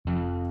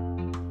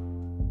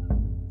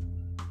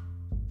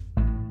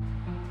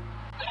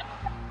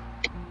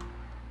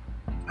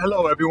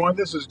Hello, everyone.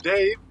 This is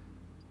Dave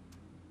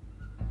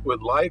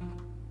with Life,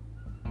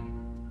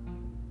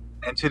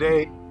 and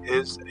today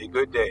is a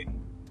good day.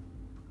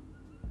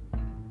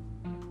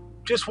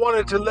 Just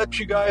wanted to let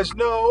you guys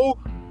know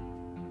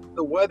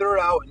the weather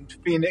out in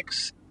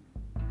Phoenix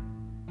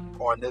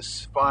on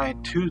this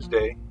fine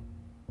Tuesday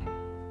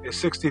is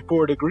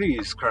 64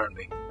 degrees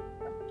currently.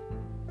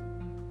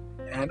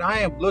 And I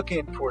am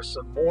looking for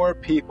some more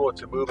people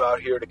to move out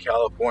here to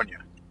California,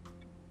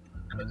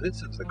 because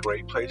this is a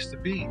great place to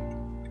be.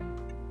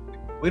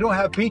 We don't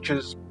have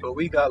beaches, but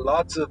we got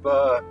lots of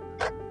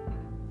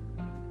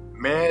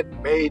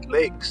man-made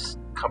lakes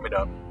coming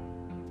up.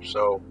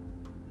 So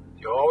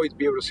you'll always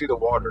be able to see the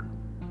water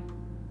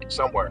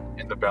somewhere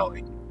in the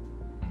valley.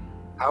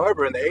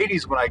 However, in the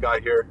 80s when I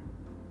got here,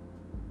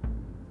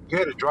 you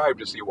had to drive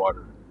to see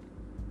water.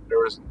 There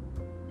was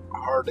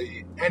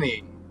hardly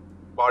any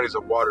bodies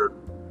of water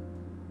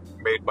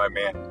made by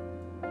man.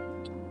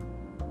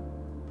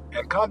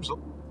 And comes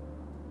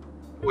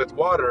with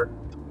water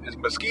is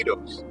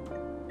mosquitoes.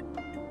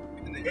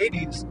 In the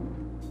 80s,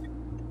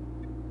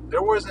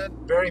 there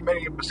wasn't very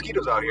many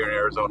mosquitoes out here in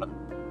Arizona.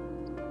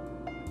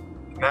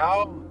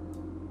 Now,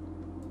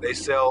 they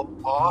sell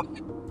off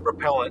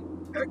repellent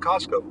at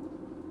Costco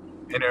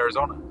in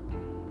Arizona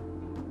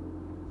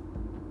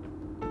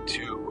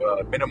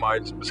to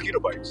minimize mosquito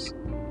bites.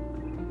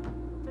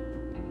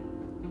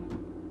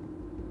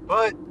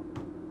 But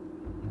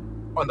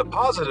on the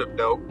positive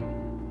note,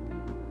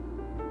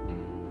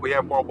 we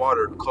have more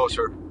water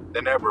closer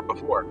than ever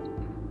before.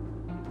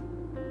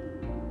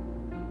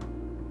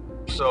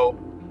 So,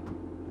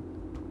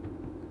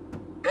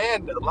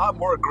 and a lot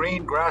more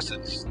green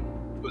grasses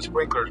with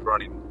sprinklers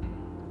running.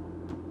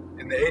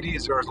 In the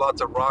 80s, there was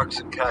lots of rocks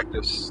and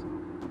cactus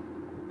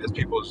as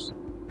people's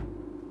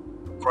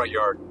front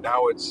yard.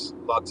 Now it's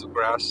lots of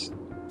grass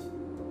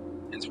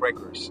and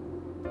sprinklers.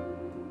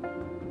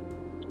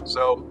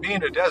 So,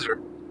 being a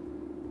desert,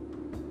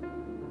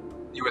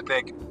 you would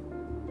think,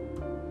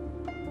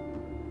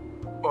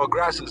 well,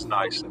 grass is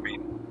nice. I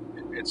mean,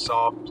 it's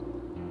soft.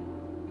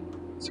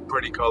 It's a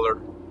pretty color.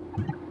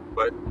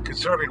 But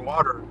conserving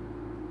water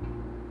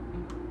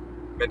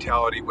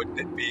mentality would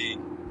be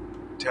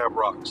to have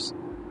rocks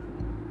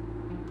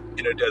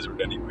in a desert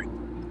anyway.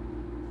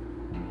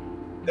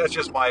 That's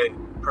just my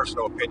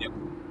personal opinion.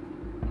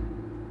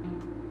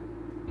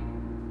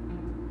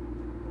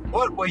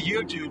 What will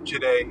you do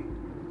today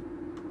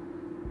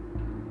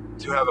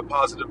to have a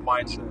positive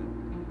mindset?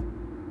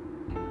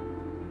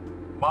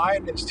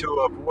 Mine is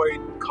to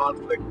avoid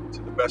conflict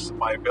to the best of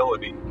my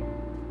ability.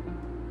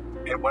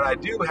 And when I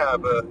do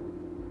have a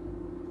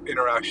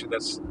interaction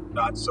that's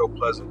not so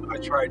pleasant, I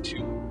try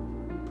to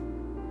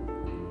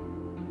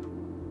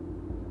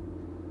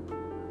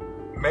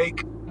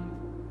make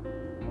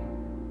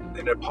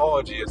an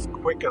apology as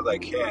quick as I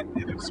can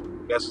if it's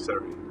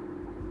necessary.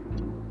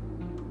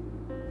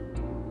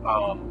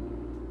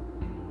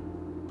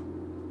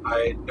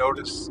 I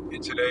notice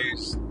in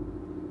today's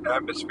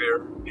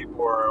atmosphere,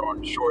 people are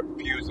on short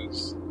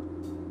fuses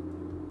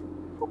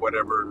for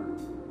whatever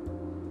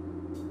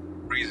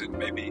reason,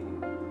 maybe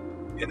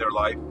in their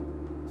life.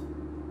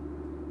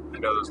 I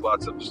know there's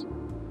lots of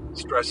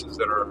stresses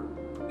that are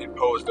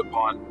imposed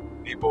upon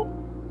people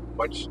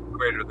much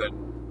greater than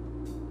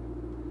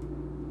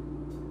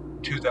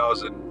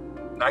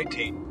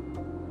 2019.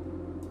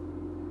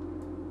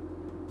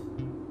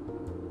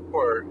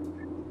 Or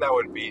that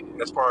would be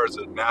as far as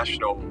a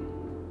national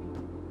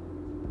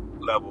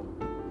level.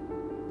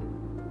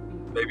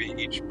 Maybe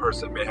each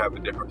person may have a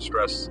different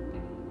stress,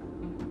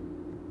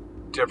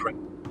 different,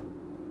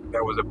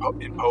 that was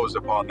imposed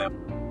upon them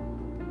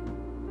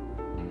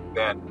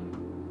than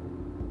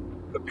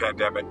the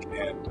pandemic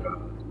and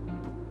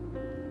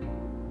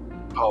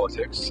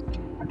politics.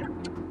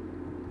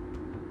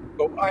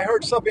 But I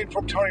heard something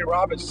from Tony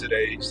Robbins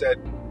today. He said,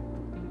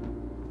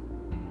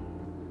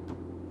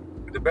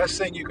 the best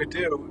thing you could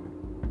do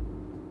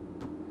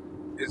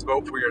is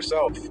vote for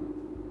yourself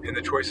in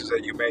the choices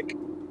that you make.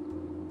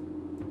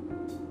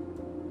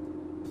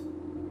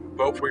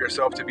 Vote for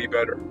yourself to be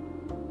better.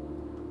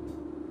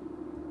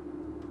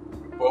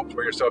 Vote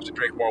for yourself to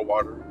drink more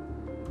water.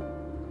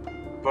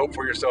 Vote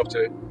for yourself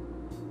to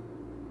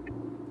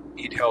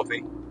eat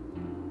healthy.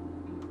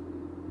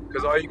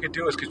 Because all you can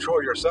do is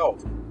control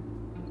yourself.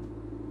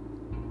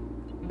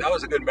 That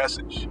was a good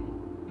message.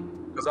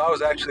 Because I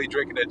was actually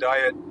drinking a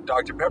diet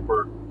Dr.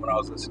 Pepper when I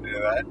was listening to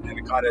that, and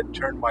it kind of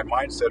turned my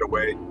mindset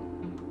away,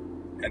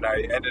 and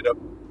I ended up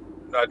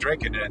not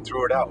drinking it and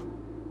threw it out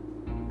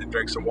and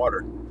drank some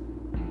water.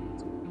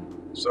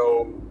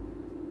 So,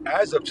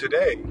 as of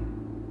today,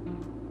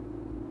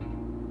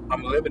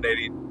 I'm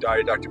eliminating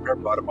Diet Dr.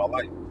 Pepper out of my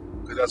life,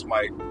 because that's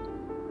my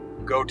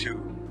go-to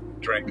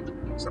drink.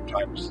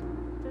 Sometimes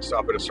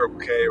stop at a Circle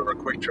K or a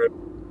Quick Trip,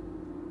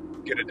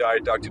 get a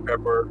Diet Dr.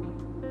 Pepper,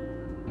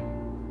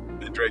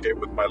 and drink it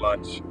with my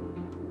lunch.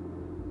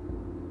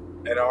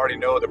 And I already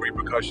know the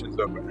repercussions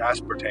of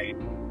aspartame,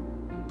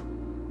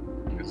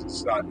 because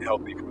it's not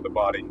healthy for the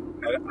body.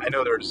 And I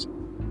know there's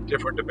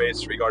different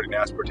debates regarding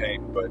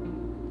aspartame, but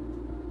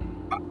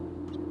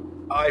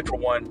I, for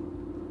one,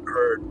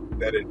 heard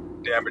that it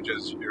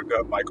damages your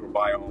gut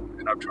microbiome,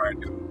 and I'm trying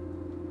to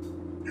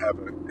have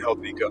a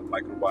healthy gut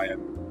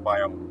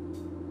microbiome,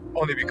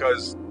 only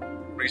because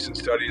recent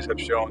studies have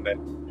shown that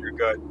your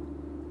gut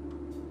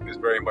is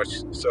very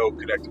much so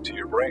connected to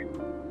your brain.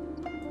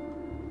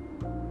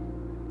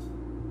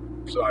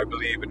 So I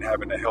believe in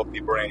having a healthy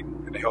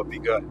brain and a healthy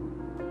gut.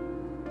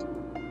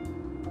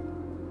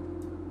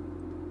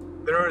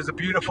 There is a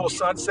beautiful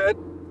sunset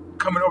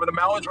coming over the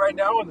mountains right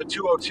now on the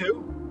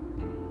 202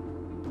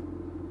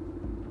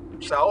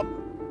 south.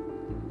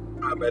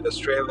 I'm at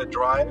Australia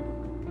Drive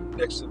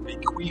next to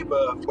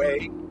Bequiva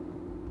Way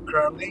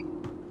currently,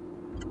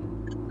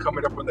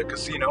 coming up from the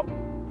casino,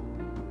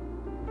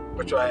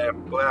 which I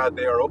am glad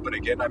they are open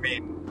again. I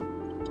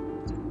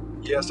mean,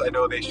 yes, I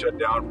know they shut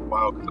down for a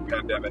while because of the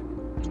pandemic,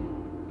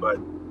 but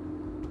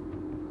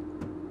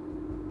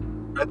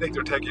I think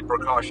they're taking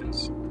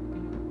precautions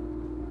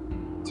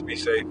to be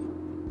safe.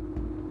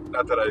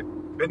 Not that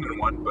I've been in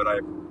one, but I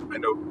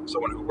know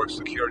someone who works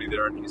security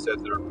there, and he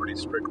says they're pretty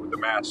strict with the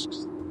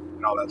masks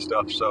and all that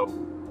stuff. So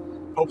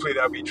hopefully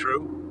that'll be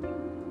true.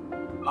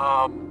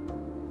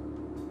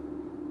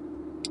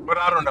 But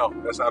I don't know.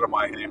 That's out of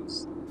my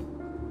hands.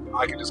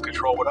 I can just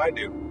control what I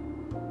do.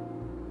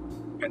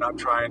 And I'm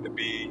trying to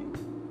be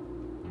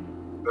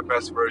the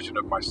best version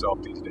of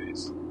myself these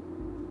days.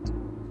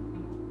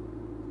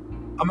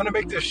 I'm going to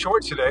make this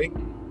short today.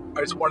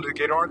 I just wanted to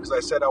get on because I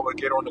said I would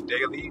get on a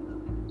daily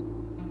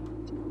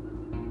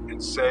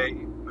and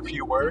say a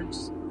few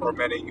words or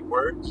many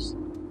words.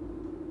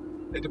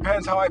 It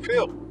depends how I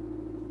feel.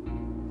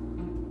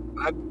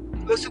 I've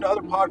listened to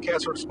other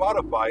podcasts from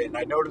Spotify, and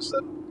I noticed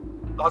that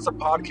lots of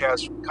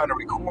podcasts kind of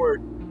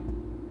record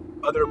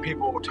other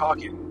people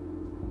talking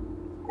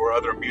or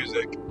other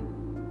music,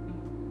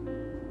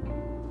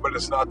 but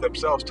it's not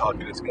themselves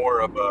talking. It's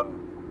more of a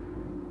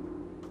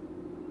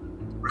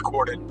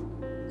recorded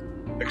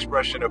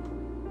expression of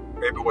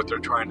maybe what they're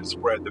trying to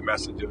spread, the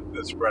message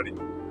that's spreading.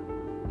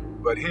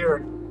 But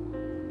here,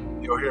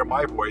 you'll hear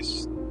my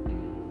voice,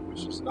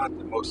 which is not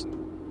the most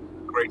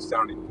great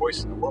sounding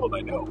voice in the world,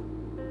 I know.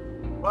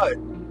 But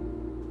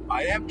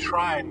I am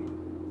trying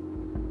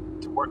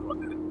to work on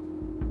that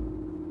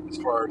as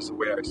far as the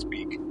way I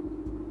speak.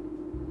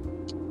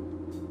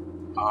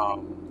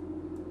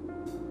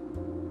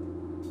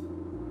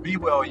 Be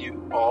well,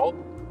 you all,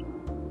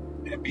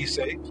 and be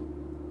safe,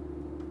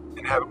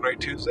 and have a great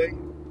Tuesday.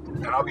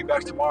 And I'll be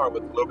back tomorrow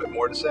with a little bit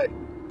more to say.